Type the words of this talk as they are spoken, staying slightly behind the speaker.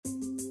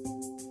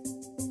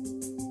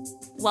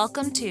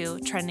Welcome to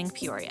Trending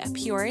Peoria,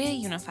 Peoria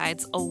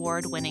Unified's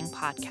award-winning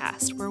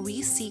podcast, where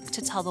we seek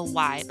to tell the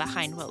why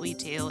behind what we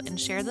do and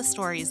share the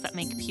stories that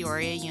make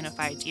Peoria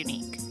Unified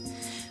unique.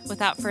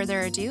 Without further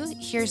ado,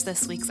 here's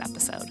this week's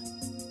episode.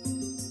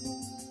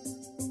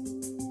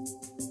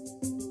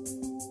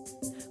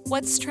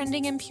 What's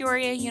trending in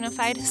Peoria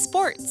Unified?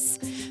 Sports!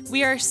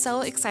 We are so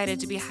excited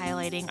to be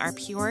highlighting our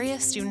Peoria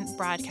Student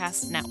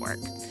Broadcast Network.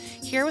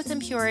 Here within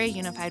Peoria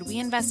Unified, we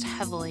invest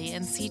heavily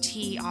in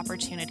CTE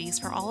opportunities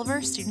for all of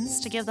our students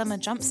to give them a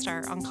jump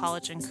start on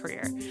college and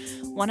career.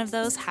 One of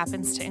those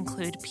happens to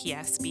include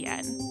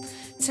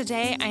PSBN.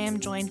 Today, I am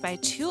joined by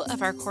two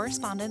of our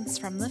correspondents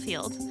from the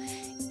field,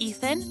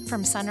 Ethan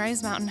from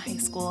Sunrise Mountain High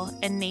School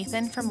and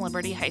Nathan from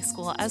Liberty High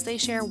School, as they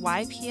share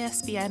why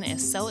PSBN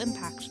is so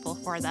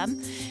impactful for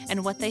them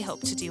and what they hope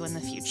to do in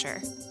the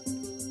future.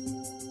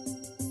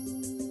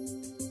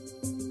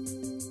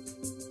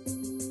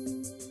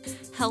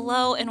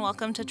 Hello and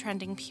welcome to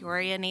Trending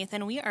Peoria.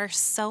 Nathan, we are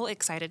so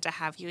excited to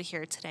have you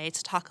here today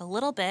to talk a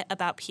little bit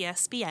about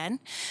PSBN.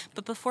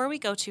 But before we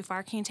go too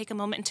far, can you take a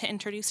moment to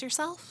introduce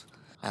yourself?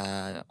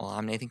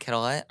 I'm Nathan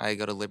Kettlett. I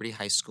go to Liberty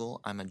High School.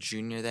 I'm a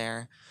junior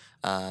there.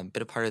 Been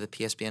a part of the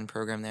PSBN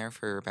program there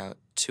for about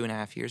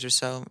 2.5 years or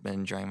so. Been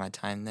enjoying my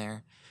time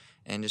there.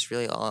 And just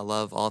really I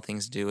love all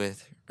things to do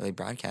with really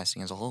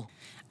broadcasting as a whole.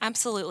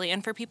 Absolutely.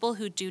 And for people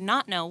who do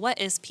not know, what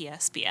is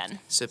PSBN?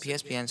 So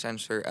PSBN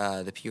stands for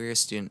the Peoria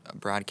Student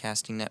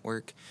Broadcasting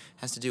Network. It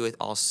has to do with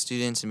all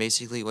students, and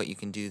basically what you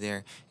can do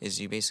there is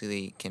you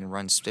basically can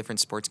run different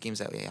sports games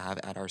that we have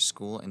at our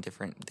school and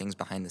different things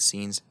behind the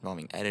scenes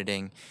involving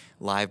editing,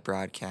 live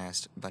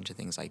broadcast, a bunch of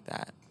things like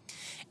that.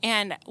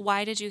 And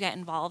why did you get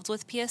involved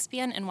with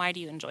PSBN, and why do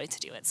you enjoy to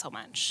do it so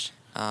much?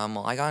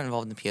 I got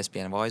involved in the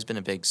PSBN. I've always been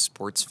a big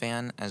sports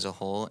fan as a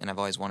whole, and I've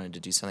always wanted to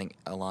do something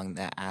along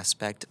that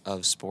aspect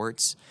of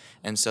sports.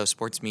 And so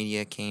sports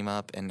media came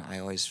up, and I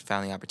always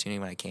found the opportunity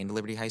when I came to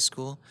Liberty High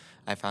School.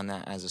 I found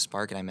that as a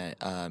spark, and I met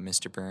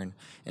Mr. Byrne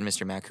and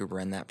Mr. Mack, who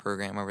run that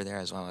program over there,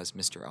 as well as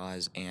Mr.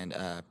 Oz and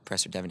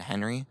Professor Devin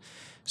Henry.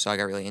 So I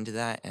got really into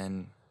that,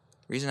 and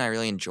the reason I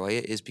really enjoy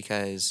it is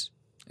because,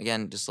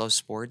 again, just love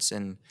sports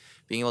and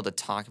being able to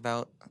talk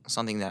about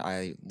something that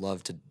I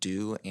love to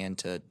do and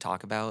to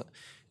talk about.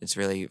 It's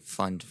really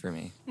fun for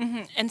me.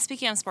 Mm-hmm. And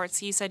speaking of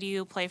sports, you said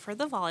you play for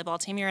the volleyball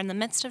team. You're in the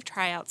midst of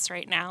tryouts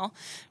right now.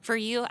 For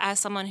you,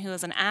 as someone who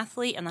is an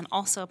athlete and then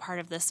also a part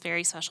of this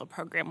very special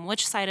program,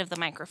 which side of the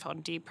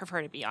microphone do you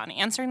prefer to be on,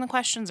 answering the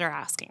questions or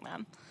asking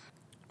them?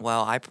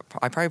 Well, I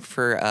probably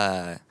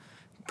prefer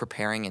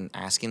preparing and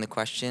asking the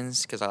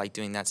questions because I like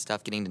doing that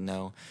stuff, getting to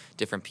know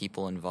different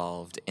people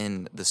involved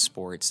in the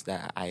sports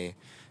that I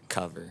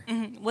cover.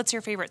 Mm-hmm. What's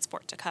your favorite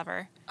sport to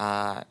cover?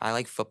 I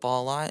like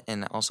football a lot,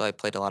 and also I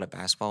played a lot of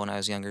basketball when I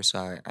was younger,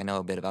 so I know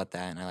a bit about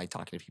that, and I like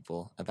talking to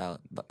people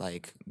about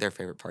like their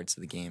favorite parts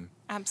of the game.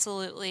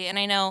 Absolutely. And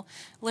I know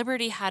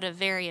Liberty had a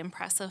very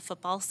impressive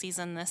football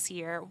season this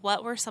year.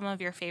 What were some of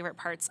your favorite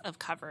parts of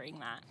covering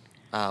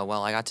that?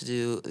 Well, I got to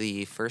do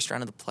the first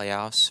round of the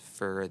playoffs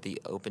for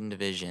the Open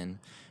Division,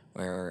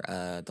 where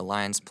the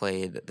Lions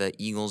played the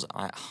Eagles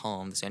at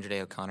home, the Sandra Day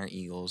O'Connor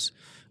Eagles,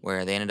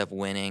 where they ended up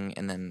winning,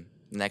 and then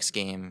the next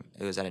game,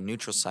 it was at a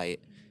neutral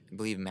site, I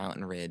believe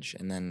Mountain Ridge,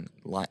 and then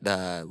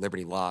the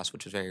Liberty lost,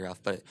 which was very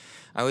rough. But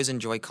I always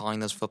enjoy calling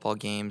those football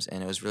games,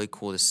 and it was really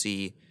cool to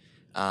see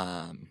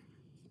the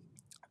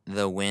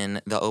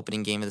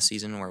opening game of the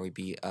season where we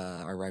beat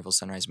our rival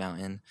Sunrise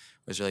Mountain.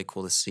 It was really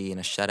cool to see in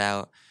a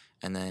shutout,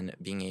 and then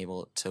being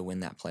able to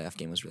win that playoff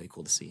game was really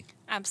cool to see.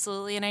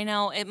 Absolutely. And I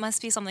know it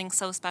must be something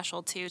so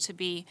special, too, to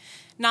be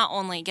not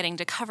only getting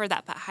to cover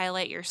that, but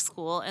highlight your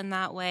school in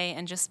that way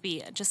and just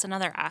be just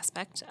another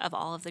aspect of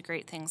all of the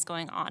great things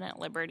going on at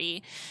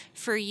Liberty.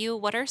 For you,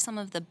 what are some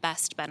of the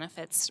best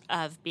benefits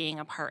of being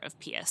a part of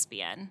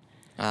PSBN?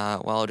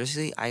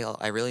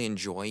 I really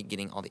enjoy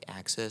getting all the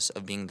access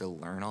of being able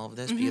to learn all of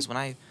this because when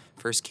I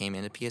first came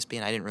into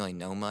PSBN, I didn't really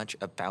know much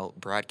about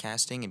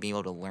broadcasting, and being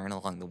able to learn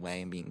along the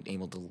way and being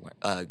able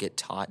to get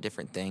taught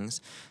different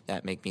things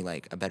that make me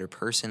like a better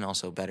person,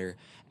 also better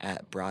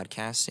at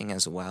broadcasting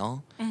as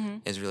well,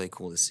 is really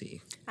cool to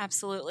see.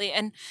 Absolutely.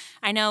 And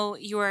I know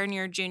you are in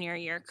your junior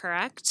year,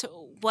 correct?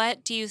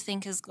 What do you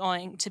think is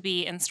going to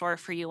be in store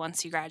for you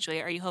once you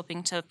graduate? Are you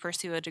hoping to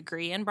pursue a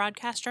degree in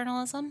broadcast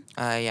journalism?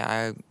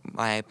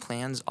 My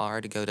plans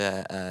are to go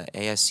to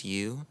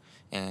ASU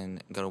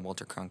and go to the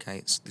Walter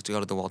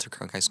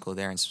Cronkite School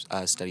there and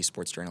study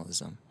sports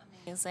journalism.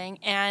 Amazing.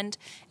 And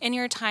in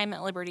your time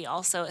at Liberty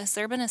also, has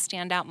there been a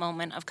standout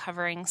moment of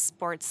covering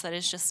sports that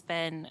has just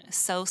been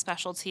so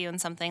special to you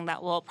and something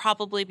that will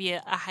probably be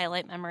a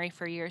highlight memory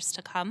for years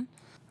to come?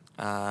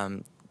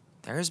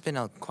 There's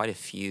been quite a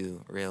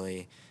few,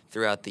 really,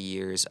 throughout the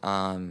years.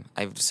 I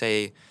would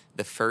say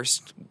the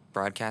first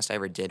broadcast I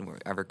ever did,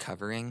 ever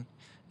covering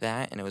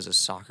that, and it was a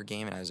soccer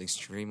game, and I was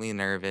extremely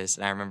nervous,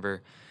 and I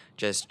remember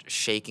just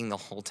shaking the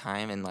whole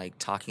time and like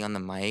talking on the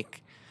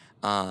mic.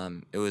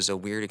 It was a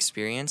weird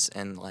experience,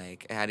 and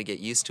like I had to get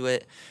used to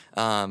it.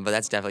 But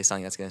that's definitely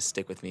something that's going to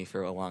stick with me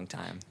for a long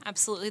time.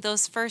 Absolutely.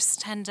 Those firsts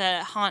tend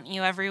to haunt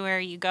you everywhere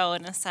you go,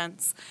 in a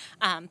sense.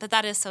 But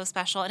that is so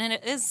special. And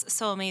it is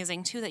so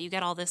amazing, too, that you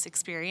get all this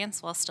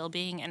experience while still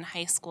being in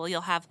high school.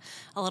 You'll have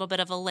a little bit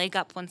of a leg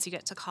up once you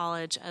get to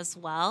college as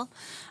well.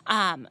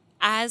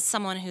 As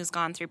someone who's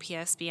gone through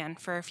PSBN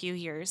for a few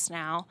years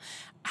now,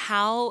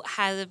 how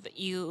have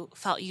you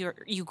felt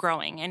you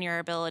growing in your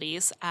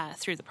abilities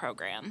through the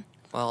program?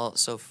 Well,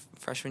 so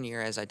freshman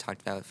year, as I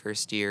talked about,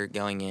 first year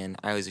going in,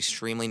 I was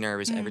extremely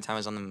nervous every time I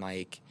was on the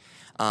mic.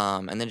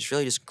 And then it's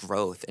really just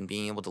growth and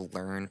being able to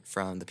learn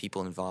from the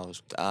people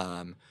involved.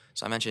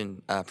 So I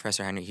mentioned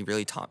Professor Henry. He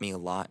really taught me a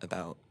lot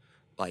about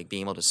like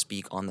being able to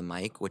speak on the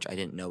mic, which I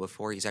didn't know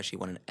before. He's actually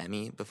won an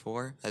Emmy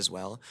before as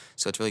well.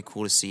 So it's really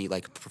cool to see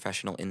like a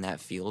professional in that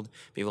field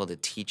be able to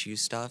teach you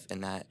stuff,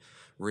 and that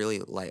really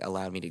like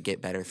allowed me to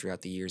get better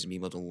throughout the years and be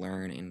able to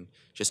learn and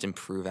just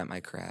improve at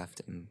my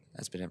craft, and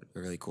that's been a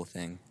really cool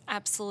thing.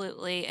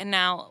 Absolutely. And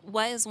now,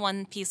 what is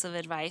one piece of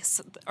advice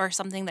or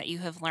something that you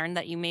have learned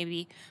that you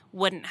maybe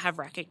wouldn't have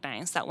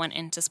recognized that went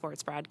into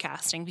sports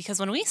broadcasting? Because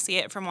when we see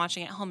it from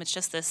watching at home, it's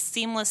just this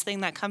seamless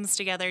thing that comes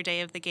together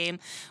day of the game.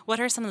 What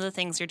are some of the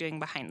things you're doing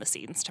behind the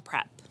scenes to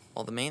prep?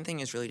 Well, the main thing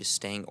is really just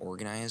staying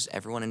organized,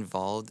 everyone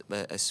involved,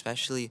 but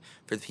especially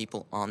for the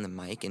people on the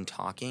mic and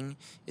talking,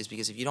 is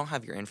because if you don't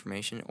have your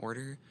information in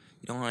order,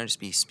 you don't want to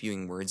just be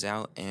spewing words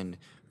out and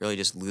really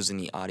just losing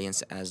the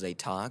audience as they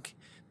talk.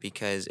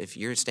 Because if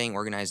you're staying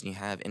organized and you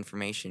have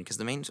information, because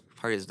the main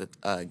part is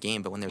the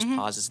game, but when there's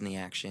pauses in the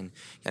action,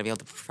 you got to be able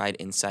to provide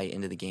insight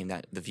into the game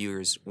that the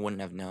viewers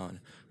wouldn't have known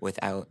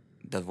without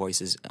the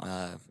voices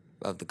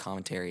of the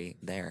commentary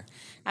there.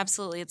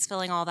 Absolutely. It's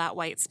filling all that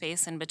white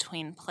space in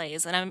between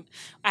plays. And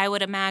I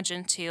would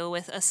imagine, too,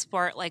 with a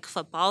sport like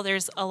football,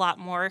 there's a lot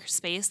more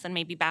space than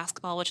maybe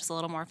basketball, which is a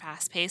little more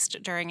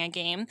fast-paced during a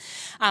game.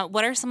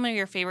 What are some of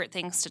your favorite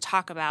things to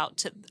talk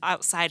about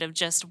outside of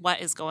just what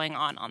is going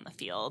on the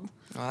field?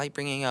 I like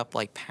bringing up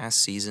like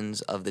past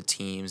seasons of the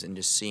teams and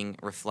just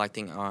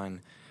reflecting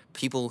on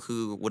people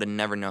who would have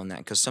never known that,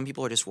 because some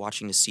people are just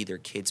watching to see their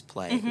kids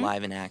play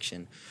live in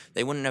action.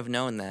 They wouldn't have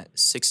known that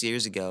 6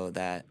 years ago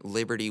that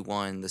Liberty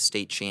won the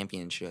state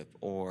championship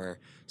or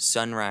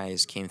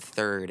Sunrise came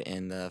third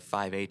in the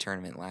 5A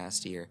tournament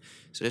last year.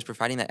 So just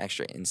providing that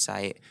extra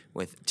insight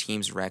with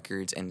teams'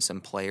 records and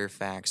some player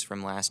facts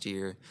from last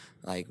year.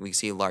 Like we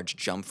see a large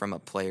jump from a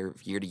player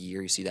year to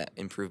year. You see that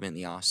improvement in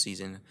the off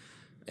season.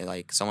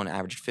 Like someone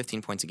averaged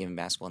 15 points a game in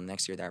basketball, and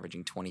next year they're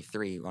averaging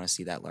 23. You want to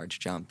see that large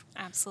jump.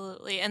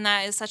 Absolutely. And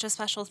that is such a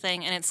special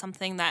thing, and it's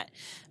something that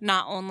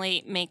not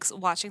only makes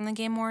watching the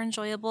game more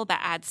enjoyable, but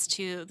adds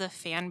to the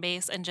fan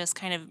base and just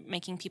kind of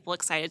making people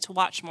excited to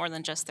watch more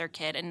than just their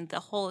kid and the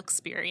whole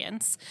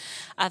experience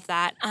of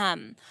that.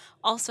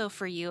 Also,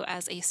 for you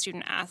as a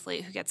student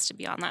athlete who gets to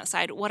be on that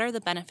side, what are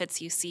the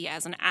benefits you see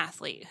as an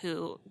athlete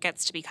who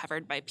gets to be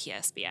covered by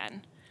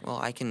PSBN? Well,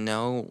 I can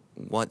know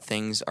what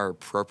things are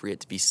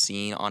appropriate to be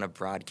seen on a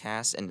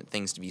broadcast and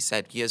things to be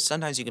said, because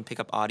sometimes you can pick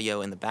up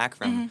audio in the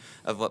background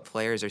of what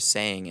players are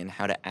saying and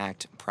how to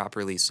act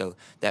properly so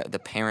that the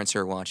parents who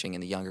are watching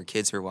and the younger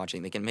kids who are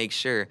watching, they can make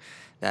sure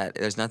that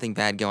there's nothing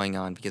bad going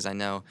on, because I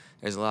know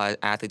there's a lot of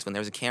athletes, when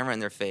there's a camera in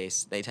their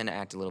face, they tend to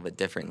act a little bit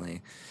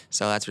differently.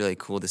 So that's really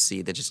cool to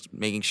see. They're just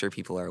making sure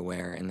people are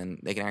aware, and then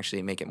they can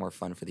actually make it more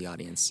fun for the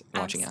audience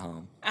watching at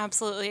home.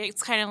 Absolutely.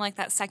 It's kind of like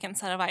that second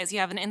set of eyes. You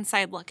have an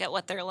inside look at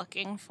what they're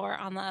looking for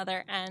on the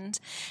other end.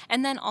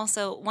 And then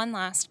also, one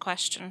last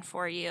question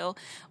for you.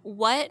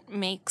 What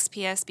makes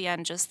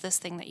PSBN just this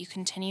thing that you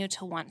continue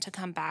to want to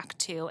come back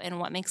to, and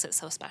what makes it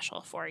so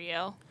special for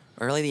you?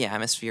 Really the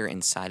atmosphere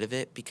inside of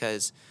it,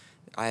 because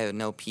I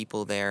know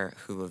people there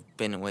who have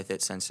been with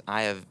it since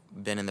I have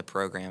been in the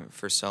program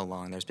for so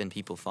long. There's been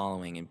people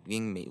following, and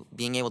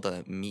being able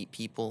to meet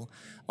people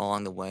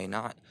along the way,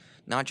 not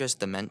just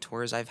the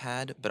mentors I've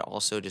had, but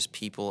also just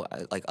people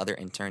like other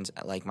interns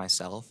like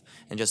myself,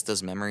 and just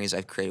those memories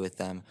I've created with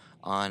them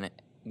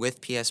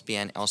with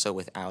PSBN, also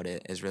without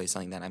it, is really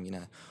something that I'm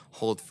going to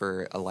hold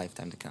for a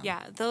lifetime to come.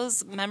 Yeah,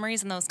 those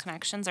memories and those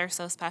connections are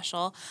so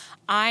special.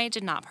 I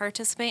did not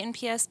participate in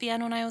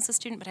PSBN when I was a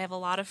student, but I have a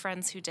lot of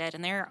friends who did,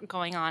 and they're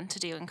going on to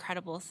do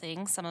incredible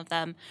things. Some of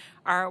them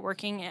are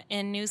working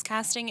in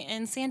newscasting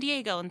in San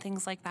Diego and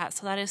things like that,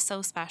 so that is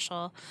so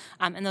special,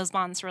 and those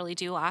bonds really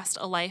do last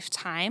a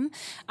lifetime.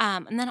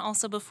 And then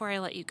also, before I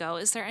let you go,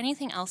 is there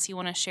anything else you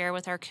want to share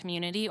with our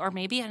community, or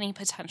maybe any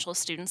potential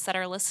students that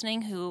are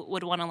listening who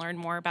would want to learn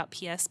more about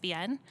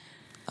PSBN?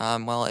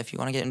 Well, if you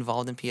want to get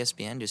involved in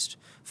PSBN, just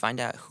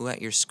find out who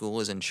at your school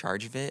is in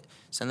charge of it.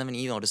 Send them an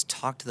email. Just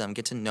talk to them.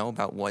 Get to know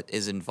about what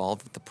is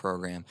involved with the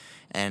program.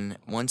 And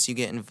once you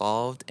get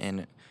involved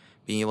and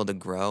being able to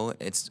grow,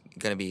 it's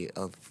going to be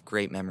of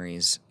great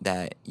memories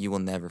that you will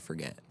never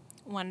forget.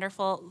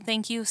 Wonderful.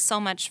 Thank you so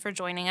much for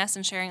joining us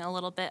and sharing a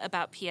little bit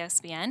about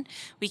PSBN.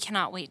 We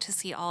cannot wait to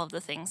see all of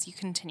the things you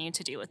continue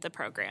to do with the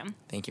program.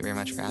 Thank you very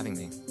much for having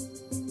me.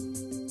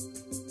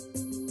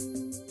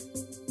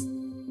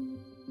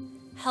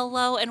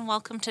 Hello and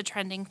welcome to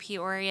Trending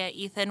Peoria,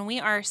 Ethan. We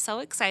are so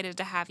excited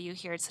to have you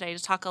here today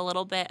to talk a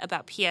little bit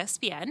about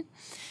PSBN.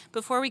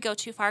 Before we go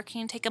too far,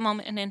 can you take a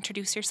moment and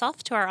introduce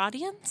yourself to our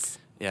audience?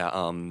 Yeah,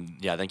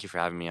 thank you for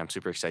having me. I'm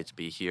super excited to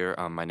be here.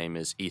 My name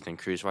is Ethan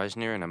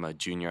Cruz-Weisner, and I'm a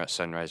junior at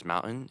Sunrise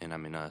Mountain, and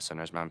I'm in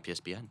Sunrise Mountain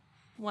PSBN.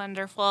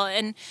 Wonderful.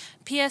 And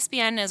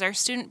PSBN is our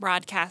student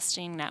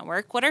broadcasting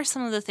network. What are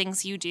some of the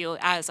things you do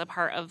as a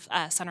part of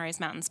Sunrise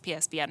Mountain's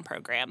PSBN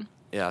program?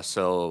 Yeah,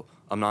 so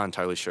I'm not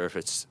entirely sure if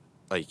it's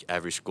like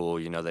every school,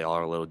 they all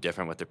are a little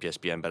different with their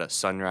PSBN, but at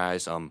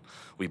Sunrise,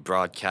 we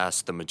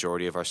broadcast the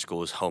majority of our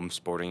school's home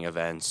sporting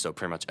events. So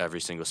pretty much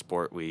every single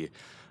sport we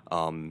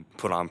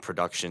put on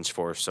productions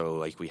for. So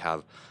like we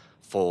have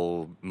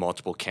full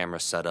multiple camera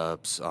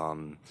setups.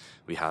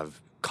 We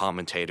have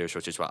commentators,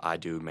 which is what I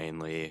do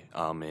mainly,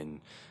 and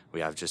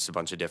we have just a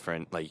bunch of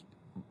different like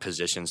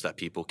positions that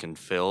people can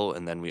fill.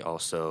 And then we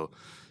also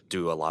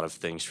do a lot of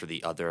things for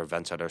the other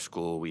events at our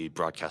school. We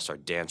broadcast our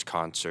dance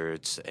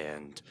concerts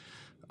and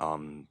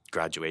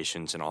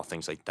graduations and all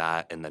things like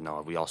that. And then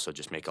we also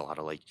just make a lot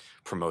of like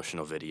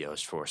promotional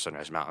videos for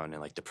Sunrise Mountain and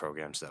like the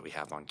programs that we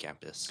have on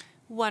campus.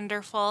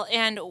 Wonderful.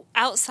 And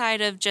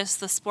outside of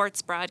just the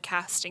sports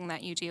broadcasting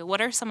that you do,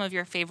 what are some of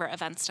your favorite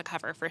events to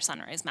cover for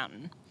Sunrise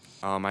Mountain?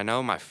 I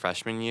know my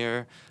freshman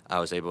year,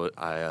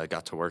 I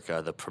got to work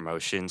the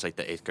promotions, like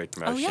the 8th grade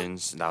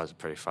promotions. Oh, yeah. That was a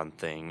pretty fun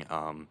thing.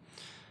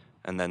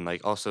 And then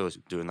like also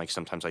doing like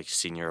sometimes like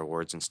senior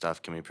awards and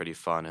stuff can be pretty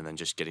fun. And then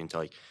just getting to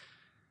like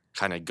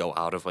kind of go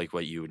out of like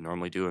what you would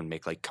normally do and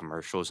make like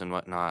commercials and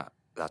whatnot.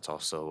 That's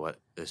also what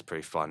is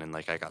pretty fun. And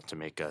like I got to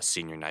make a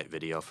senior night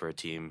video for a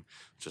team,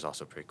 which was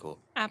also pretty cool.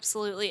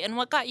 Absolutely. And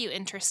what got you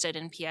interested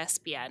in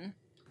PSBN?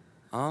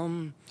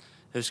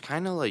 It was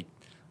kind of like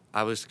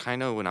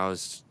when I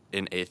was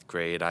in 8th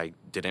grade, I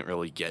didn't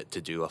really get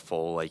to do a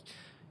full like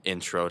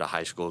intro to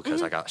high school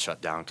because I got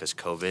shut down because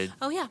COVID.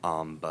 Oh yeah.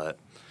 But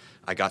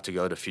I got to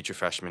go to Future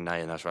Freshman Night,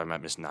 and that's where I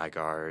met Miss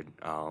Nygaard,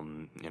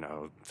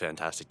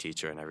 fantastic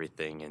teacher and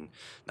everything. And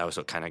that was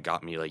what kind of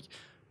got me, like,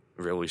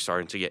 really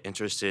starting to get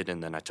interested.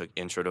 And then I took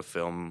Intro to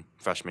Film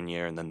freshman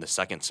year, and then the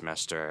second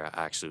semester,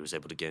 I actually was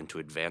able to get into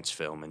advanced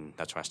film, and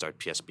that's when I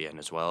started PSBN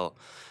as well.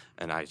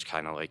 And I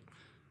kind of, like,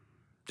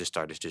 just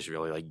started to just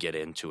really, like, get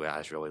into it. I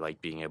was really, like,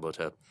 being able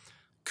to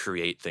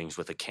create things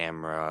with a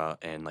camera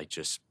and, like,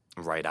 just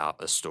write out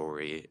a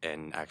story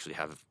and actually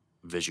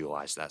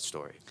visualize that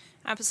story.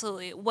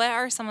 Absolutely. What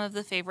are some of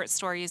the favorite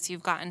stories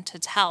you've gotten to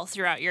tell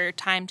throughout your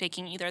time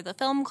taking either the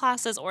film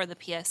classes or the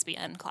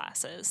PSBN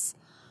classes?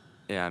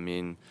 Yeah, I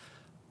mean,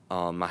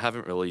 I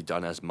haven't really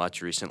done as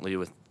much recently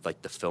with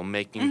like the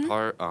filmmaking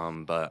part,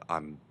 but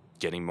I'm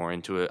getting more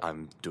into it.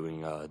 I'm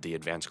doing the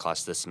advanced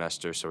class this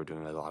semester, so we're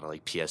doing a lot of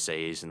like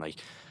PSAs and like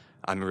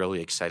I'm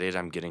really excited.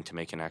 I'm getting to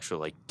make an actual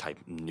like type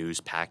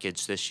news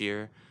package this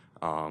year,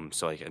 so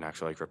like an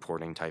actual like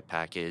reporting type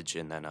package,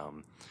 and then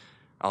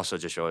I also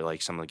just really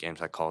like some of the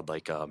games I called,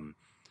 like,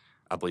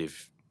 I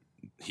believe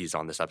he's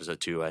on this episode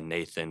too,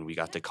 Nathan. We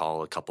got to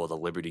call a couple of the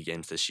Liberty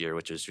games this year,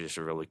 which is just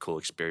a really cool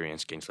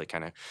experience. Games like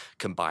kind of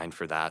combine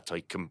for that, to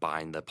like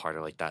combine the part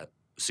of like that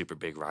super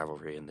big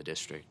rivalry in the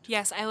district.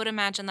 Yes, I would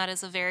imagine that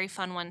is a very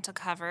fun one to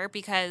cover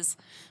because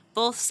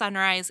both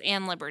Sunrise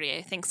and Liberty,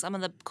 I think some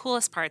of the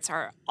coolest parts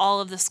are all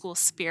of the school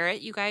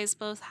spirit you guys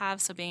both have,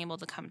 so being able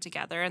to come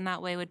together in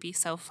that way would be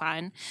so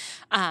fun.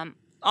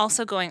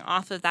 Also going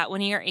off of that, when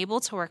you're able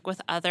to work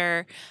with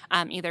other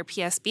either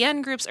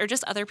PSBN groups or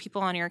just other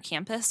people on your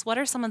campus, what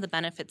are some of the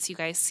benefits you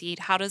guys see?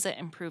 How does it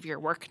improve your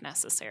work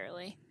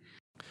necessarily?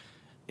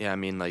 Yeah, I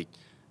mean, like,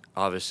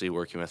 obviously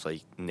working with,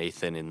 like,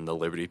 Nathan and the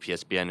Liberty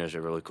PSBN is a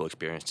really cool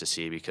experience to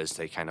see because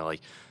they kind of, like,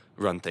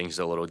 run things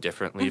a little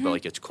differently, but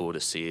like it's cool to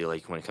see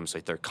like when it comes to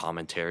like their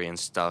commentary and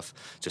stuff,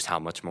 just how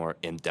much more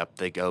in depth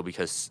they go,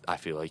 because I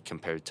feel like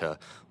compared to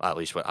at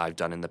least what I've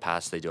done in the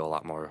past, they do a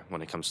lot more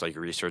when it comes to like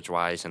research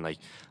wise and like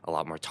a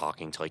lot more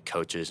talking to like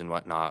coaches and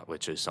whatnot,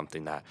 which is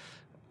something that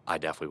I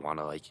definitely want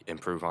to like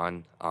improve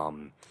on.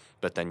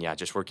 But then yeah,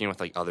 just working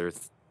with like other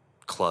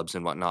clubs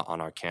and whatnot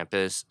on our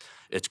campus,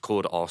 it's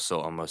cool to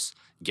also almost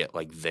get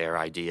like their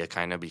idea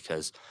kind of,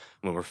 because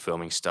when we're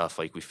filming stuff,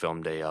 like we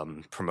filmed a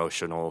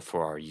promotional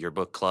for our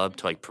yearbook club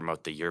to like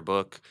promote the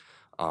yearbook,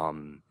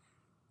 and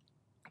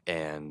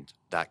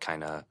that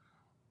kind of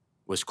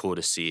was cool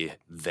to see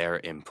their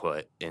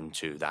input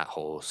into that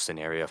whole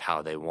scenario of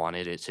how they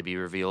wanted it to be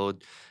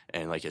revealed.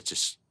 And like it's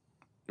just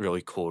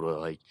really cool to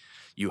like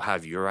you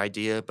have your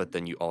idea, but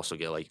then you also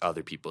get like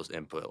other people's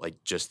input. Like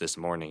just this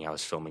morning I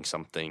was filming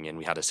something and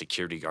we had a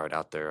security guard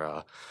out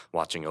there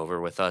watching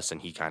over with us,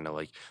 and he kind of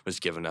like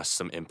was giving us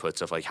some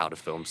inputs of like how to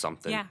film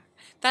something. Yeah.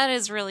 That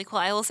is really cool.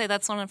 I will say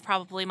that's one of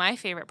probably my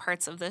favorite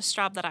parts of this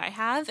job that I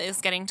have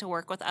is getting to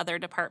work with other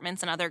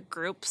departments and other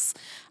groups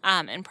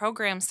and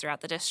programs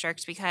throughout the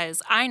district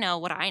because I know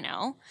what I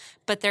know,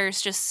 but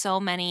there's just so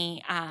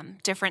many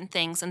different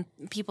things and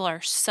people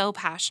are so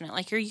passionate.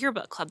 Like your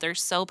yearbook club, they're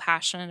so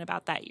passionate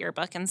about that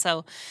yearbook. And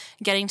so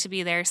getting to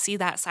be there, see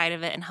that side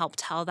of it and help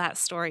tell that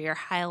story or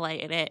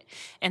highlight it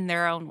in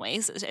their own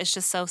ways, it's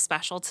just so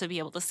special to be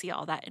able to see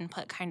all that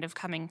input kind of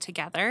coming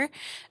together.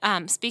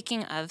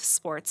 Speaking of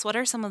sports, what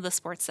are some of the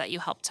sports that you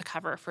help to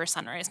cover for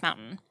Sunrise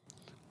Mountain?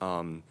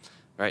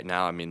 Right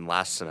now, I mean,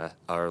 my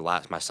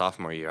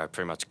sophomore year, I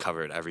pretty much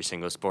covered every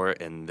single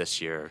sport, and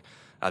this year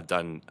I've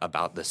done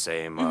about the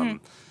same.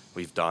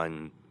 We've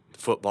done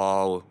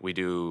football. We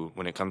do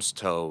when it comes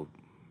to,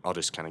 I'll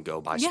just kind of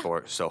go by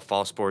sport. So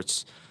fall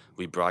sports,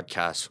 we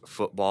broadcast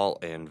football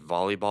and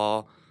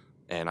volleyball,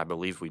 and I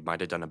believe we might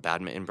have done a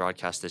badminton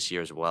broadcast this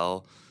year as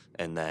well.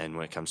 And then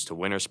when it comes to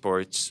winter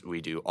sports, we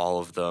do all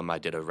of them. I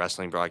did a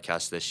wrestling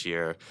broadcast this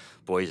year,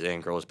 boys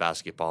and girls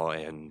basketball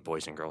and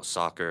boys and girls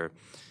soccer.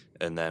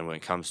 And then when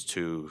it comes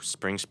to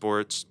spring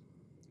sports,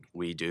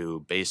 we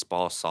do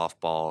baseball,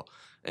 softball,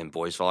 and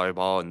boys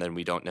volleyball. And then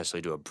we don't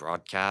necessarily do a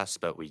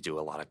broadcast, but we do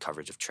a lot of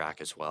coverage of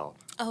track as well.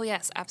 Oh,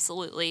 yes,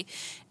 absolutely.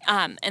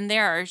 And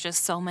there are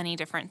just so many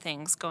different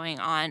things going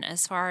on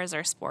as far as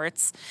our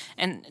sports.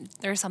 And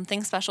there's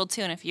something special,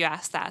 too. And if you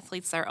ask the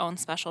athletes their own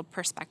special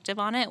perspective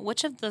on it,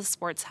 which of the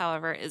sports,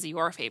 however, is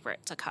your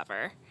favorite to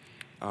cover?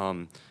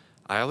 I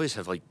always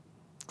have,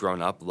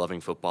 grown up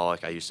loving football.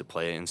 I used to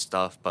play it and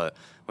stuff. But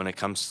when it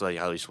comes to,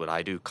 at least what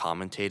I do,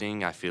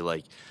 commentating, I feel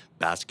like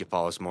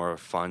basketball is more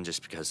fun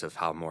just because of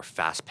how more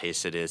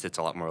fast-paced it is. It's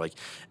a lot more,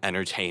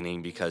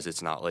 entertaining because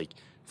it's not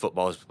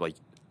football is,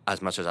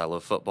 as much as I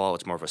love football,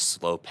 it's more of a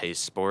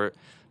slow-paced sport.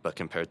 But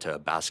compared to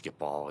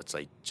basketball, it's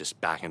just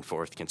back and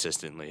forth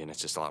consistently, and it's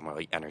just a lot more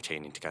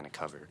entertaining to kind of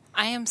cover.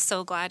 I am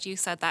so glad you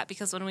said that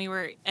because when we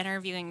were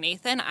interviewing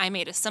Nathan, I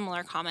made a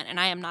similar comment, and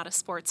I am not a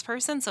sports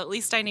person, so at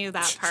least I knew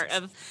that part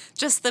of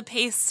just the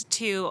pace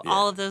to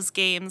all of those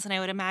games. And I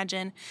would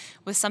imagine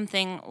with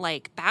something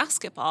like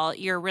basketball,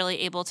 you're really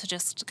able to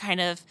just kind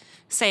of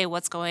say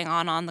what's going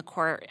on the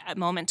court at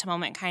moment to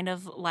moment, kind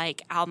of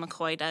like Al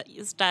McCoy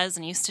does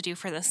and used to do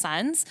for the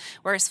Suns.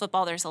 Whereas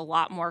football, there's a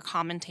lot more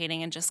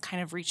commentating and just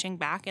kind of reaching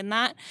back in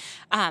that.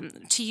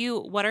 To you,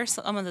 what are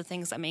some of the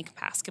things that make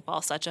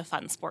basketball such a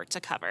fun sport to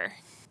cover?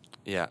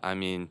 Yeah, I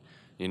mean,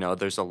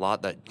 there's a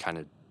lot that kind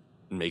of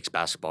makes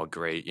basketball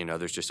great.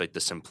 There's just the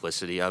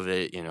simplicity of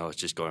it. It's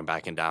just going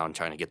back and down,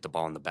 trying to get the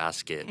ball in the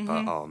basket. Mm-hmm.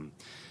 But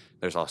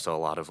there's also a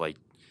lot of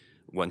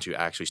once you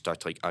actually start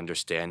to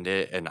understand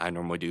it, and I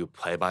normally do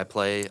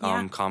play-by-play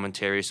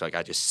commentary, so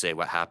I just say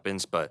what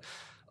happens. But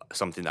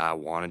something that I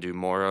want to do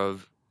more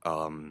of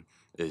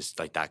is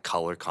that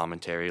color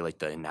commentary,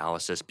 the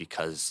analysis,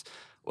 because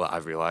what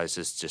I've realized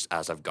is just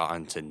as I've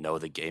gotten to know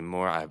the game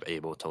more, I'm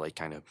able to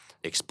kind of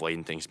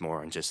explain things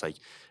more, and just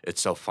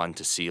it's so fun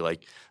to see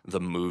the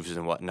moves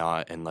and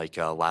whatnot. And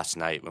last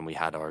night when we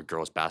had our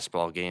girls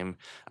basketball game,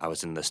 I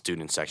was in the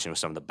student section with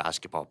some of the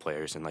basketball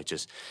players, and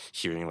just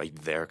hearing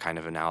their kind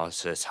of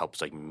analysis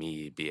helps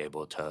me be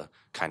able to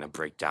kind of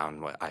break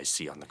down what I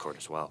see on the court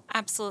as well.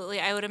 Absolutely.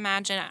 I would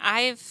imagine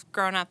I've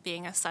grown up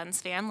being a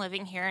Suns fan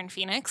living here in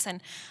Phoenix,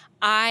 and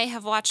I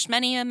have watched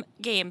many a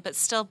game, but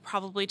still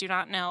probably do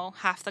not know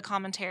half the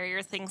commentary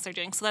or things they're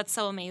doing. So that's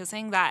so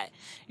amazing that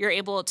you're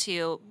able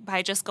to,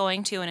 by just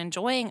going to and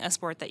enjoying a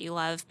sport that you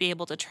love, be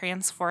able to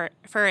transfer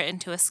it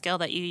into a skill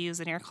that you use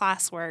in your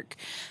classwork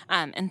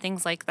and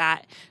things like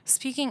that.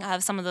 Speaking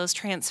of some of those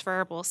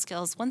transferable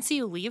skills, once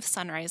you leave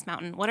Sunrise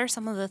Mountain, what are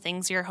some of the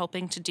things you're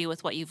hoping to do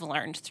with what you've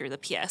learned through the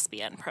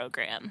PSBN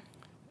program?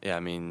 Yeah, I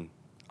mean,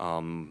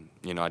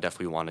 I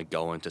definitely want to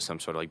go into some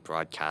sort of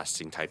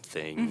broadcasting type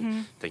thing,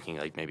 Mm-hmm.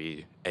 thinking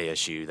maybe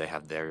ASU, they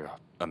have their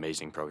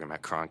amazing program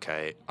at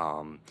Cronkite.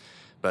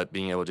 But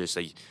being able to just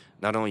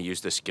not only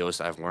use the skills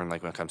that I've learned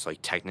when it comes to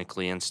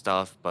technically and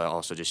stuff, but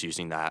also just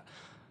using that,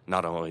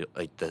 not only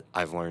that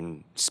I've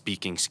learned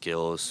speaking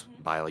skills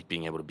by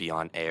being able to be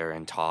on air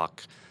and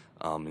talk,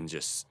 and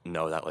just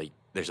know that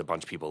there's a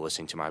bunch of people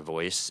listening to my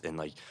voice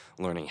and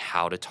learning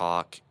how to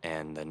talk.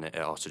 And then it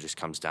also just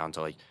comes down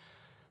to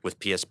with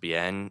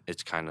PSBN,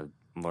 it's kind of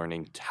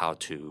learning how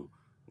to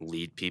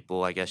lead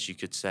people, I guess you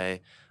could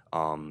say.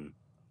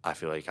 I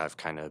feel like I've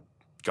kind of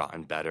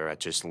gotten better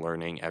at just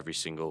learning every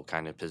single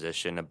kind of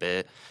position a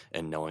bit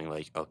and knowing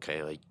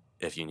okay,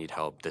 if you need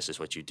help, this is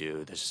what you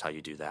do, this is how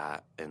you do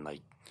that. And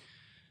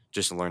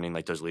just learning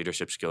those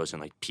leadership skills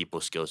and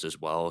people skills as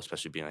well,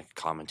 especially being a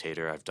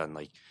commentator. I've done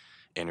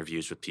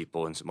interviews with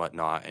people and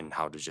whatnot, and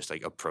how to just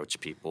approach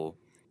people.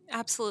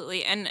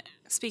 Absolutely. And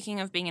speaking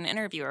of being an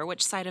interviewer,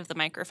 which side of the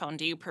microphone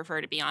do you prefer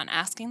to be on,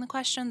 asking the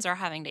questions or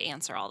having to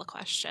answer all the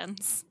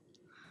questions?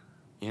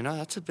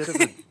 That's a bit of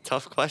a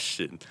tough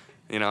question.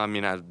 I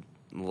mean, I'd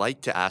like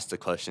to ask the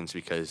questions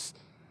because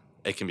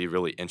it can be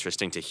really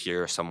interesting to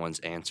hear someone's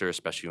answer,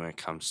 especially when it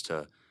comes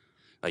to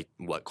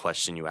what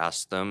question you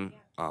ask them.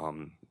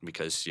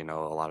 Because, a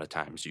lot of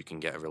times you can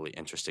get a really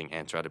interesting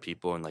answer out of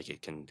people, and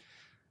it can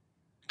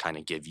kind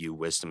of give you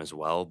wisdom as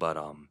well. But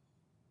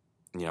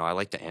I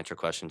like to answer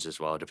questions as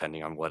well,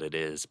 depending on what it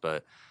is.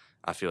 But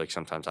I feel like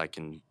sometimes I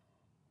can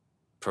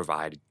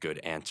provide good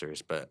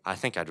answers, but I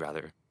think I'd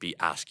rather be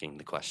asking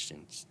the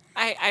questions.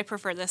 I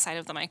prefer this side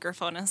of the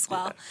microphone as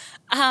well.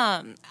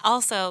 Yeah.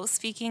 Also,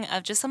 speaking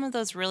of just some of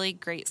those really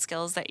great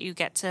skills that you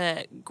get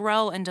to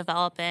grow and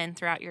develop in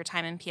throughout your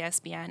time in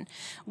PSBN,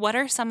 what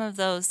are some of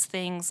those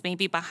things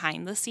maybe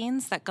behind the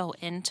scenes that go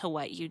into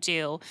what you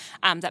do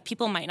that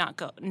people might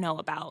not know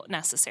about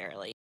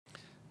necessarily?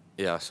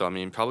 Yeah, so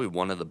probably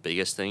one of the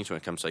biggest things when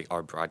it comes to like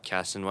our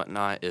broadcasts and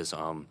whatnot is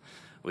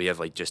we have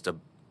like just a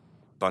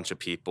bunch of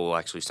people.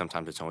 Actually,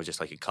 sometimes it's only just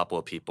like a couple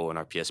of people in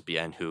our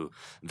PSBN who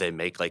they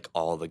make like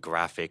all the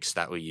graphics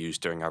that we use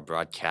during our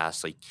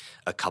broadcast like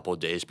a couple of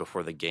days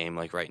before the game.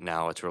 Like right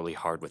now, it's really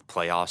hard with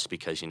playoffs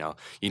because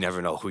you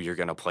never know who you're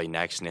gonna play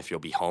next and if you'll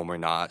be home or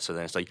not. So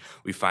then it's like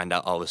we find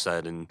out all of a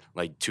sudden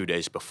like 2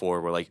 days before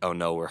we're like, oh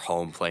no, we're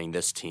home playing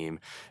this team,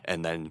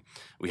 and then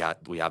we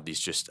have these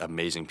just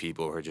amazing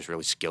people who are just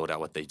really skilled at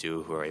what they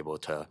do, who are able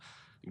to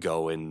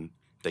go and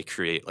they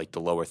create like the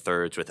lower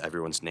thirds with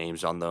everyone's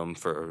names on them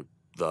for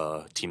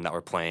the team that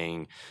we're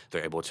playing.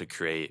 They're able to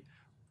create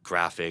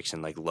graphics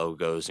and like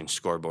logos and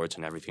scoreboards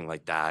and everything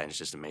like that. And it's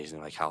just amazing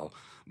like how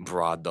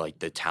broad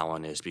the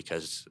talent is,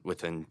 because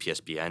within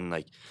PSBN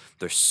like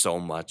there's so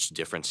much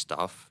different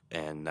stuff,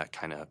 and that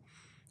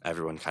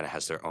everyone kind of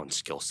has their own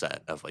skill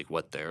set of like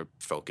what they're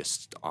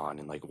focused on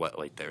and like what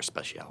like their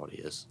specialty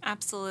is.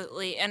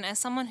 Absolutely. And as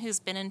someone who's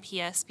been in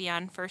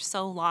PSBN for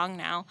so long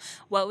now,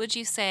 what would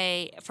you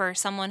say for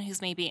someone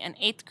who's maybe an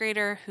 8th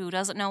grader who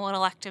doesn't know what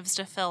electives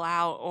to fill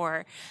out,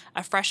 or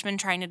a freshman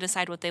trying to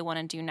decide what they want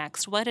to do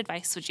next? What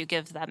advice would you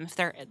give them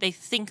if they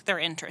think they're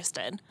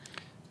interested?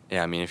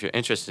 Yeah, if you're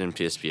interested in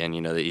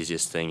PSBN, the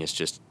easiest thing is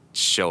just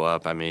show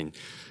up. I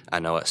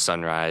know at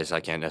Sunrise, I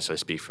can't necessarily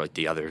speak for like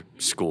the other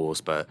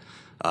schools, but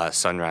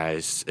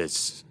Sunrise,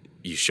 it's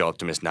you show up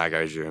to Miss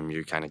Nygaard's room,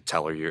 you kind of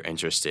tell her you're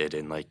interested,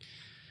 and like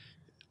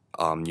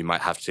you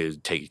might have to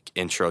take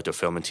intro to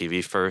film and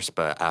TV first,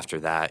 but after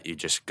that you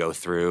just go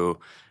through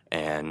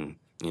and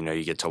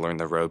you get to learn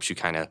the ropes. You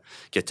kind of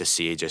get to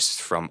see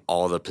just from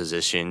all the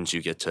positions.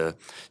 You get to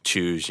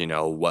choose,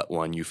 what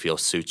one you feel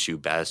suits you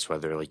best,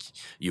 whether like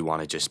you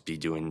want to just be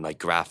doing like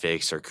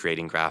graphics or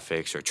creating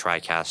graphics or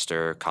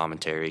TriCaster,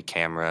 commentary,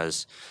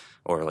 cameras,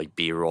 or like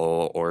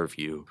B-roll, or if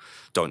you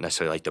don't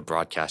necessarily like the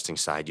broadcasting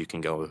side, you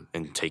can go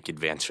and take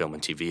advanced film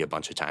and TV a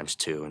bunch of times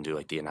too and do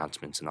like the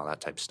announcements and all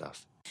that type of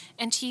stuff.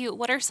 And to you,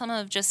 what are some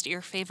of just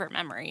your favorite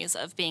memories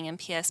of being in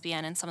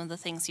PSBN and some of the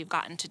things you've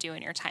gotten to do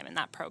in your time in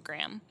that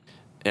program?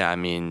 Yeah,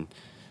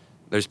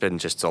 there's been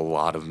just a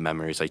lot of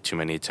memories, like too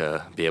many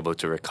to be able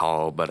to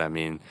recall, but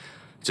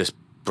just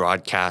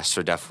broadcasts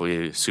are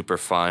definitely super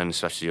fun,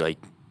 especially like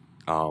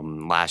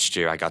last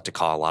year I got to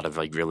call a lot of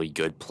like really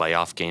good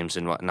playoff games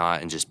and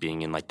whatnot, and just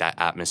being in like that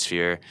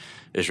atmosphere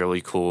is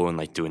really cool. And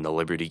like doing the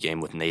Liberty game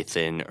with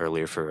Nathan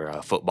earlier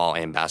for football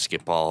and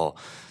basketball,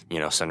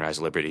 Sunrise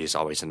Liberty is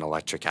always an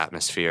electric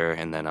atmosphere.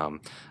 And then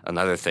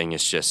another thing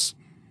is just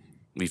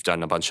we've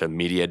done a bunch of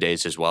media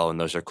days as well, and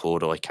those are cool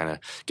to like kind of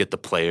get the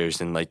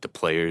players, and like the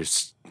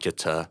players get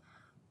to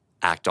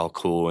act all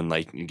cool, and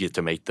like you get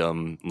to make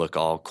them look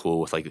all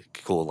cool with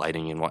like cool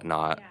lighting and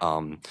whatnot.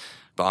 Yeah.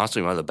 But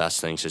honestly, one of the best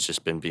things has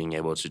just been being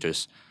able to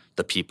just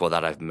the people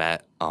that I've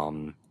met.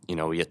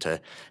 We get to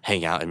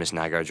hang out in Miss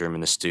Nygaard's room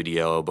in the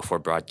studio before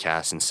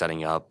broadcast and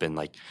setting up, and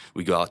like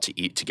we go out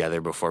to eat together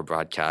before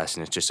broadcast,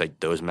 and it's just like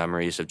those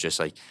memories of just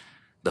like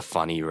the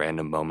funny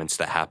random moments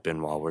that happen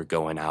while we're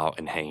going out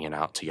and hanging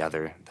out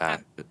together.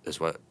 That is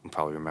what I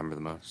probably remember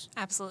the most.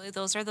 Absolutely.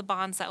 Those are the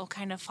bonds that will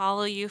kind of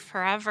follow you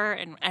forever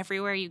and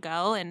everywhere you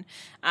go. And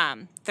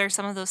there's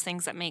some of those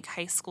things that make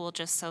high school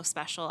just so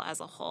special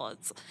as a whole.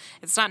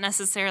 It's not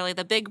necessarily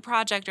the big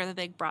project or the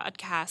big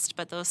broadcast,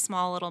 but those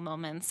small little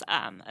moments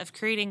of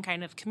creating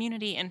kind of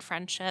community and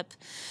friendship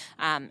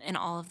and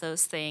all of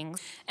those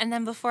things. And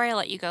then before I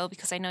let you go,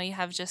 because I know you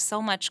have just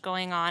so much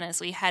going on as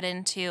we head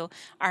into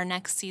our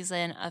next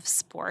season of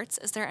sports,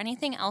 is there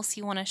anything else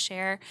you want to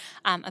share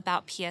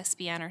about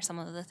PSBN or some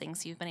of the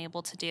things you've been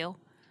able to do?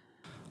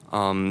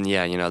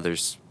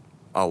 There's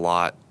a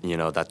lot,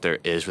 that there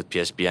is with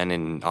PSBN,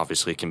 and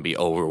obviously it can be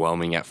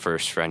overwhelming at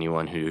first for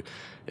anyone who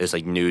is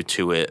like new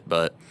to it,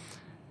 but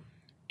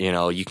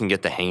you can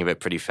get the hang of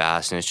it pretty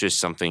fast. And it's just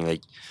something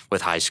like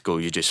with high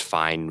school, you just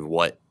find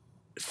what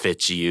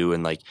fits you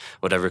and like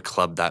whatever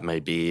club that may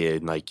be.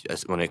 And like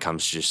when it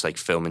comes to just like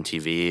film and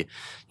TV,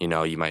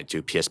 you might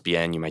do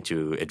PSBN, you might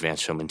do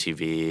advanced film and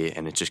TV,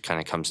 and it just kind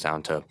of comes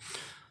down to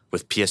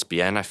with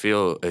PSBN, I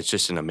feel it's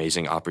just an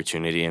amazing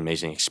opportunity,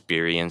 amazing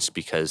experience,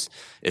 because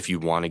if you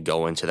want to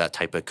go into that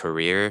type of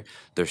career,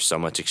 there's so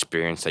much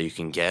experience that you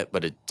can get,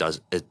 but it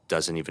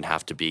doesn't even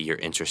have to be you're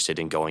interested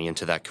in going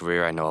into that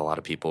career. I know a lot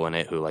of people in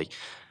it who like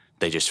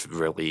they just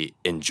really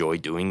enjoy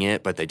doing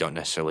it, but they don't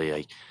necessarily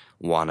like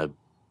want to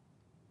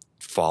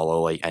follow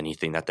like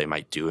anything that they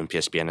might do in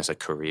PSBN as a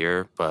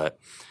career. But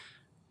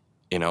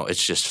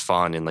it's just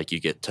fun, and like you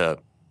get to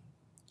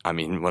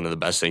one of the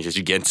best things is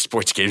you get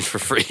sports games for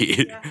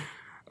free.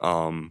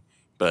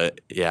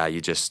 But yeah,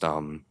 you just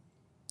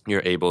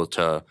you're able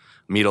to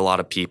meet a lot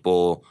of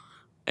people,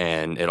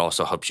 and it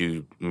also helps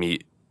you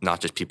meet not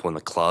just people in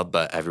the club,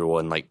 but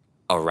everyone like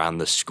around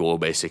the school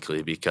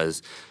basically,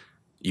 because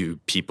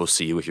people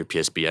see you with your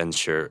PSBN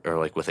shirt or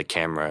like with a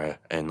camera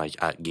and like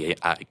at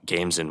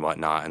games and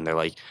whatnot, and they're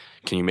like,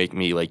 can you make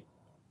me like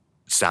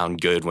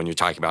sound good when you're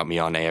talking about me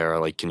on air, or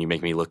like can you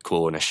make me look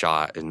cool in a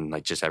shot, and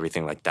like just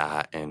everything like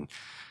that. And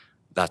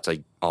that's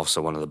like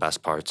also one of the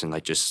best parts, and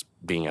like just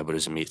being able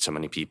to meet so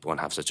many people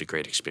and have such a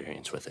great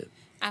experience with it.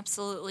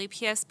 Absolutely.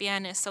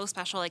 PSBN is so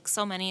special, like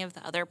so many of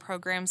the other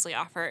programs we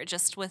offer,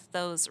 just with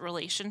those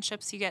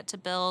relationships you get to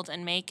build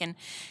and make. And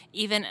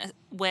even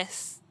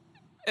with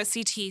a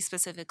CT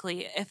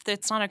specifically, if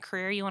it's not a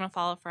career you want to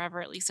follow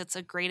forever, at least it's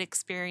a great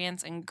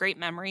experience and great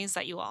memories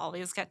that you will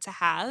always get to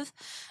have.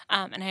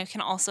 And I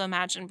can also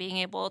imagine being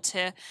able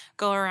to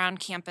go around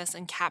campus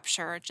and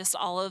capture just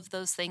all of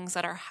those things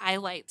that are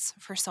highlights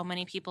for so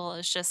many people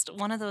is just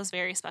one of those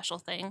very special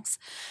things.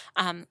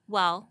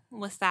 Well,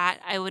 with that,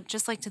 I would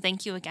just like to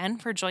thank you again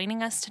for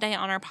joining us today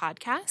on our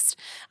podcast,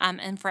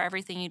 and for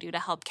everything you do to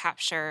help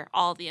capture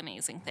all the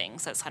amazing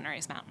things at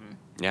Sunrise Mountain.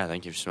 Yeah,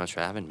 thank you so much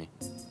for having me.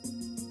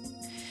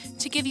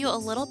 To give you a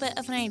little bit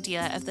of an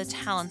idea of the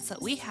talents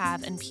that we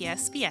have in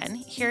PSBN,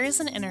 here is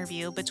an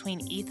interview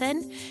between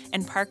Ethan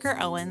and Parker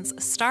Owens,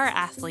 star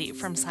athlete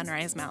from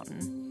Sunrise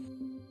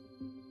Mountain.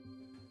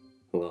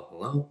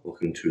 Hello.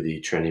 Welcome to the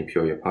Trending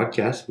Peoria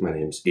podcast. My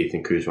name is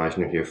Ethan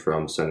Cruz-Weisner here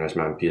from Sunrise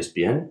Mountain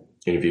PSBN,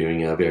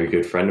 interviewing a very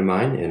good friend of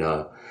mine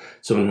and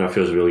someone who I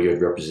feel is a really good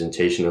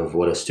representation of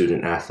what a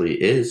student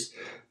athlete is,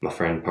 my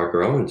friend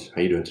Parker Owens.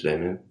 How you doing today,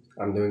 man?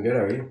 I'm doing good.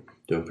 How are you?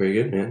 Doing pretty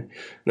good, man.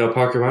 Now,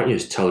 Parker, why don't you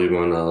just tell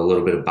everyone a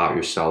little bit about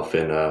yourself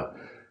and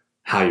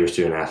how you're a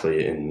student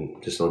athlete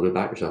and just a little bit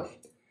about yourself.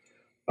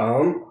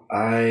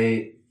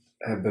 I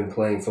have been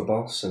playing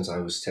football since I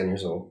was 10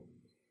 years old.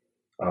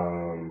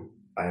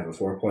 I have a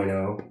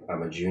 4.0.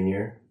 I'm a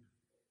junior.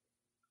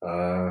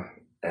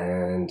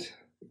 And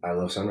I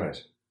love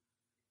Sunrise.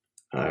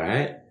 All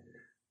right.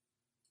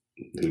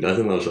 Who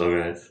doesn't love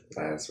Sunrise?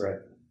 That's right.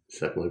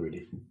 Except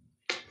Liberty.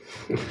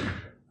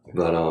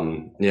 But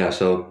yeah,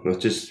 so let's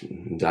just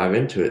dive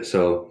into it.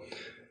 So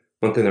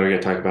one thing that we're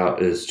going to talk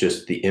about is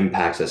just the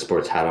impacts that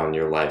sports had on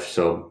your life.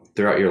 So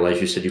throughout your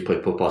life, you said you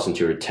played football since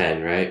you were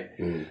 10, right?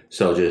 Mm.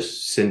 So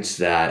just since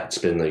that, it's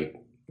been like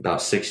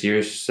about 7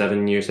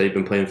 years that you've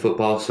been playing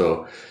football.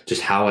 So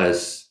just how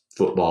has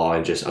football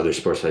and just other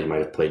sports that you might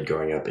have played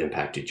growing up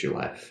impacted your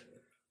life?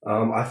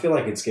 I feel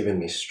like it's given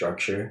me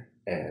structure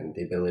and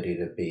the ability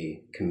to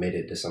be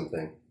committed to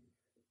something.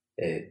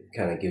 It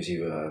kind of gives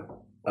you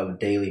a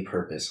daily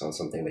purpose on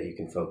something that you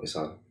can focus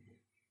on.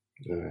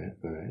 All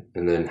right.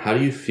 And then how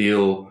do you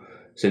feel,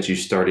 since you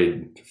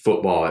started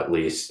football at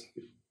least,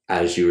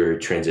 as you were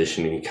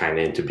transitioning kind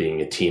of into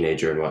being a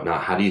teenager and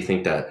whatnot, how do you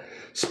think that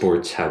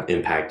sports have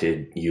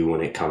impacted you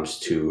when it comes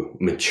to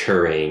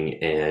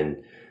maturing and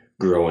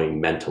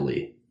growing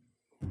mentally?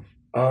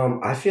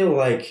 I feel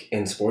like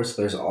in sports,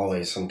 there's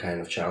always some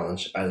kind of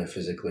challenge, either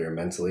physically or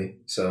mentally.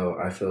 So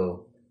I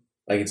feel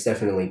like it's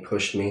definitely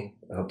pushed me,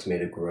 helped me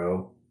to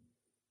grow.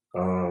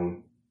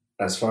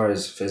 As far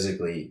as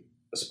physically,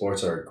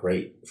 sports are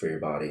great for your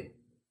body,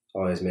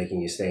 always making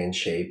you stay in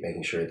shape,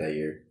 making sure that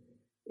you're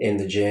in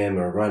the gym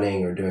or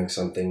running or doing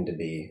something to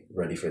be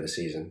ready for the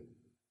season.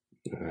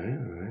 All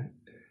right.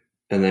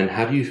 And then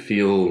how do you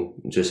feel,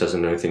 just as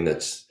another thing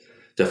that's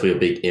definitely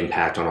a big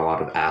impact on a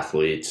lot of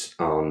athletes,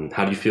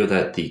 how do you feel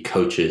that the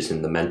coaches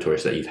and the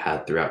mentors that you've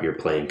had throughout your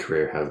playing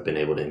career have been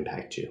able to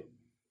impact you?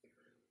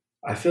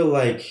 I feel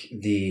like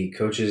the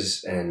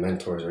coaches and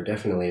mentors are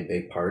definitely a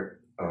big part.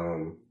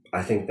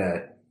 I think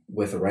that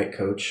with the right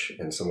coach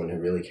and someone who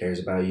really cares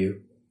about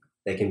you,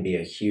 they can be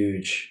a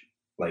huge,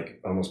 like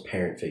almost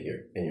parent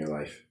figure in your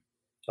life,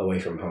 away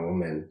from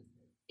home, and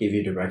give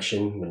you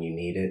direction when you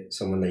need it,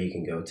 someone that you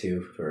can go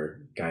to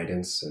for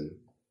guidance, and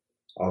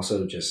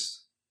also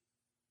just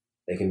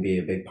they can be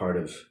a big part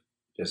of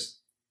just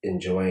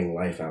enjoying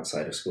life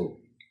outside of school.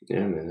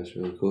 Yeah, man, that's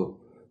really cool.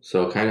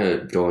 So kind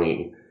of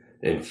going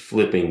and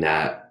flipping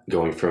that,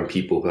 going from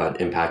people who had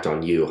impact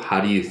on you,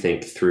 how do you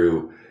think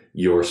through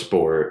your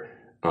sport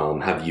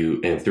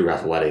and through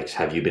athletics,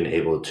 have you been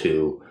able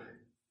to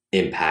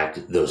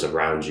impact those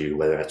around you,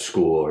 whether at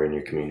school or in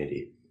your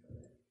community?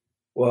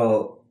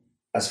 Well,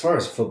 as far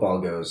as football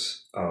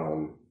goes,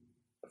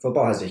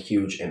 football has a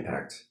huge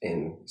impact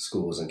in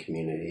schools and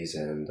communities,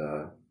 and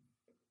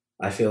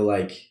I feel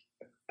like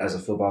as a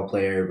football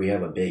player, we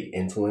have a big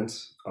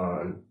influence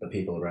on the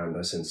people around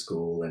us in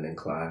school and in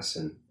class,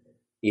 and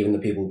even the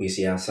people we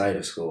see outside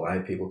of school. I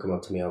have people come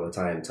up to me all the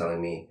time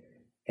telling me,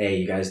 hey,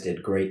 you guys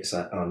did great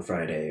on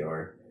Friday,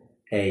 or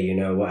hey, you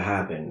know what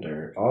happened,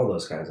 or all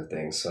those kinds of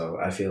things. So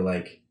I feel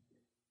like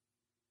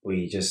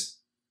we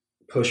just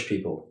push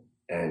people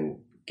and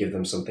give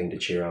them something to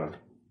cheer on.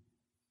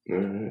 All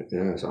right.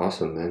 Yeah, that's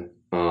awesome, man.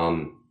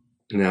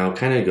 Now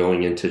kind of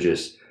going into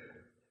just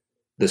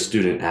the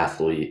student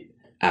athlete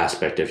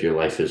aspect of your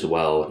life as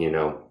well,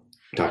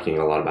 talking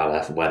a lot about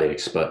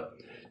athletics, but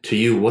to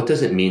you, what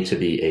does it mean to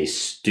be a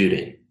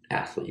student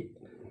athlete?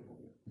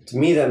 To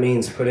me, that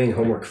means putting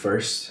homework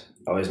first,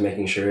 always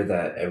making sure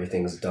that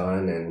everything's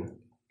done, and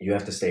you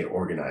have to stay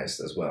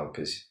organized as well,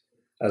 because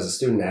as a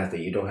student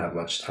athlete, you don't have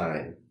much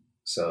time.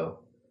 So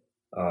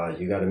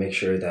you got to make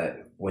sure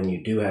that when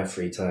you do have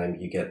free time,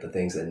 you get the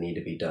things that need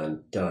to be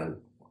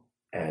done,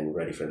 and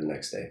ready for the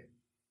next day.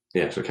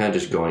 Yeah, so kind of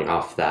just going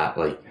off that,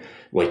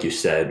 like you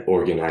said,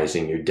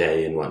 organizing your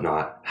day and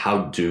whatnot,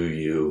 how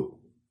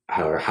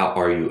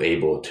are you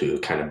able to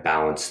kind of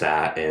balance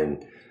that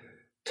and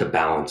to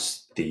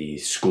balance the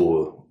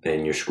school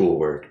and your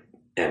schoolwork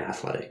and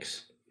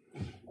athletics?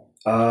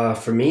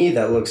 For me,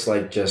 that looks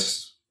like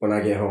just when I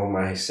get home,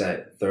 I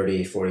set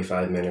 30,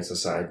 45 minutes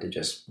aside to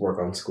just work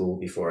on school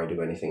before I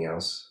do anything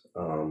else.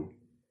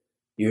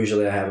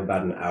 Usually I have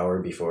about an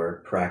hour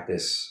before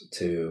practice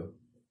to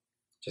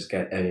just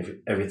get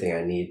everything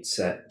I need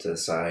set to the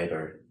side,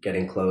 or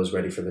getting clothes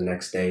ready for the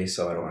next day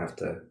so I don't have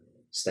to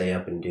stay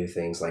up and do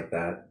things like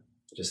that.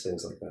 Just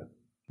things like that.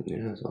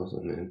 Yeah, that's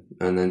awesome, man.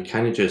 And then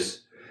kind of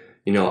just,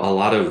 a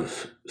lot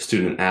of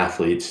student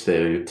athletes,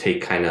 they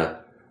take kind of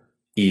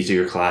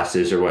easier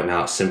classes or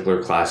whatnot,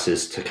 simpler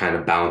classes to kind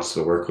of balance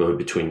the workload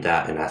between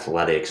that and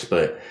athletics.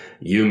 But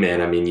you,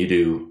 man, I mean,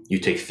 you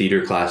take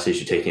theater classes,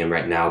 you're taking them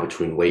right now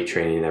between weight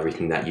training and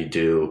everything that you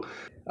do.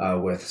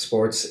 With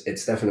sports,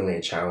 it's definitely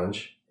a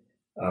challenge.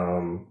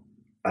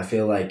 I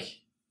feel like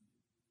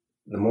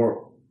the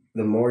more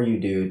you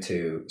do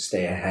to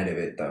stay ahead of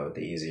it, though,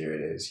 the easier it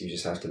is. You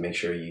just have to make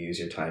sure you use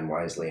your time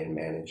wisely and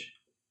manage.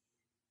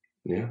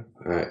 Yeah.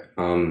 All right.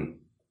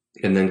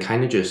 And then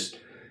kind of just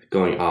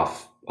going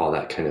off all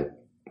that kind of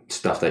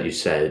stuff that you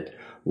said,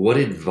 what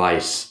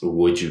advice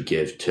would you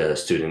give to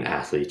student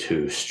athletes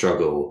who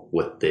struggle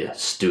with the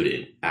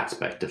student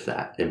aspect of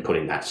that and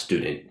putting that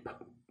student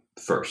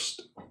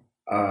first?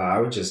 I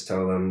would just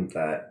tell them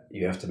that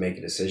you have to make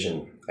a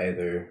decision.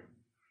 Either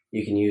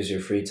you can use your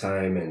free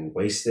time and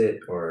waste it,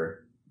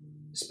 or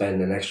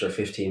spend an extra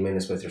 15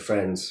 minutes with your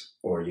friends,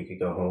 or you could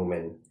go home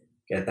and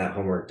get that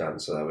homework done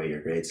so that way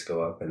your grades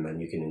go up and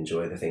then you can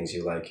enjoy the things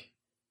you like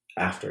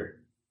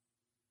after.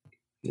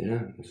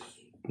 Yeah,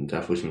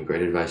 definitely some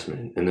great advice,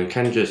 man. And then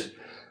kind of just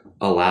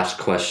a last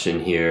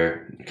question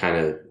here, kind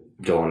of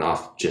going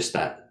off just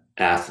that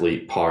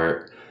athlete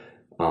part,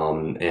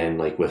 and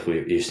like with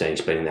what you're saying,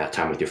 spending that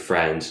time with your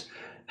friends,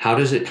 how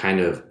does it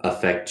kind of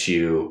affect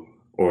you,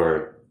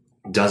 or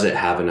does it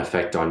have an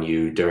effect on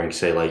you during,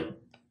 say, like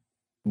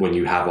when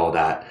you have all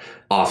that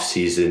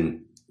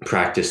off-season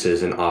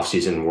practices and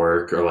off-season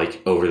work, or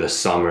like over the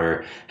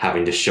summer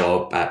having to show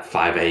up at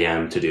 5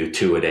 a.m. to do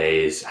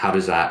 2-a-days? How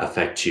does that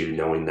affect you,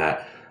 knowing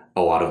that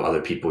a lot of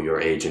other people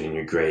your age and in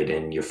your grade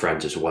and your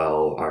friends as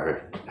well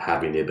are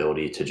having the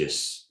ability to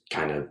just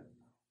kind of,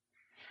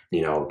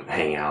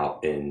 hang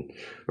out and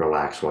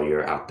relax while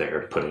you're out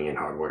there putting in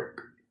hard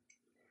work?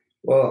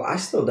 Well, I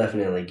still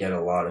definitely get a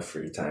lot of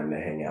free time to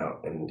hang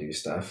out and do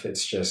stuff.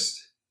 It's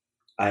just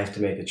I have to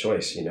make a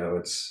choice.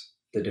 It's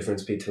the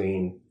difference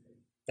between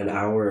an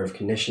hour of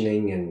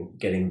conditioning and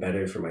getting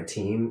better for my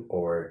team,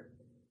 or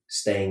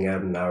staying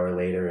out an hour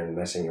later and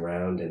messing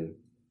around, and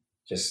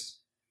just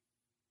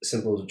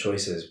simple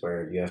choices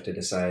where you have to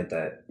decide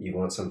that you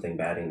want something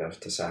bad enough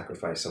to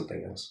sacrifice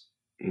something else.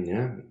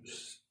 Yeah,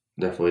 it's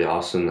definitely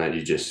awesome that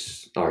you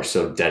just are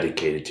so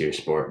dedicated to your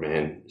sport,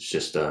 man. It's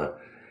just,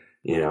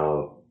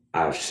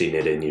 I've seen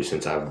it in you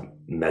since I've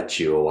met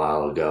you a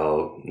while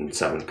ago in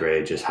 7th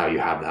grade, just how you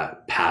have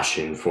that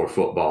passion for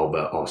football,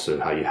 but also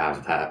how you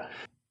have that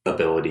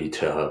ability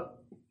to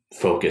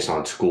focus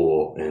on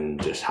school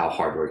and just how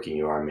hardworking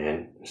you are,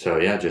 man. So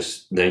yeah,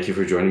 just thank you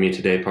for joining me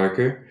today,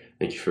 Parker.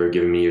 Thank you for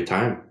giving me your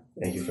time.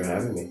 Thank you for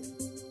having me.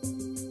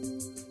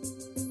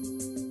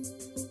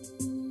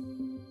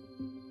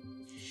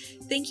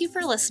 Thank you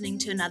for listening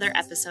to another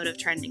episode of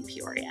Trending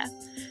Peoria.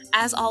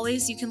 As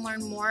always, you can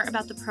learn more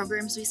about the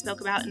programs we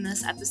spoke about in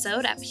this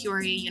episode at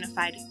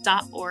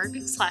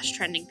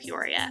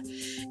peoriaunified.org/trendingpeoria.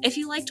 If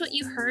you liked what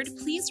you heard,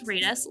 please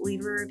rate us,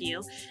 leave a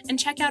review, and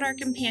check out our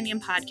companion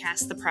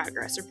podcast, The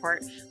Progress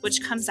Report,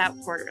 which comes out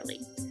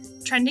quarterly.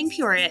 Trending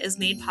Peoria is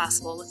made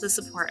possible with the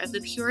support of the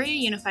Peoria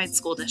Unified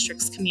School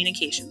District's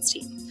communications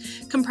team,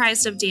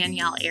 comprised of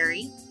Danielle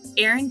Airy,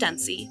 Aaron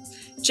Dempsey,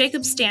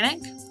 Jacob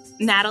Stanek,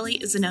 Natalie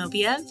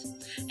Zenobiev,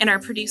 and our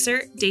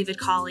producer, David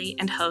Colley,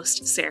 and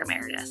host, Sarah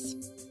Meredith.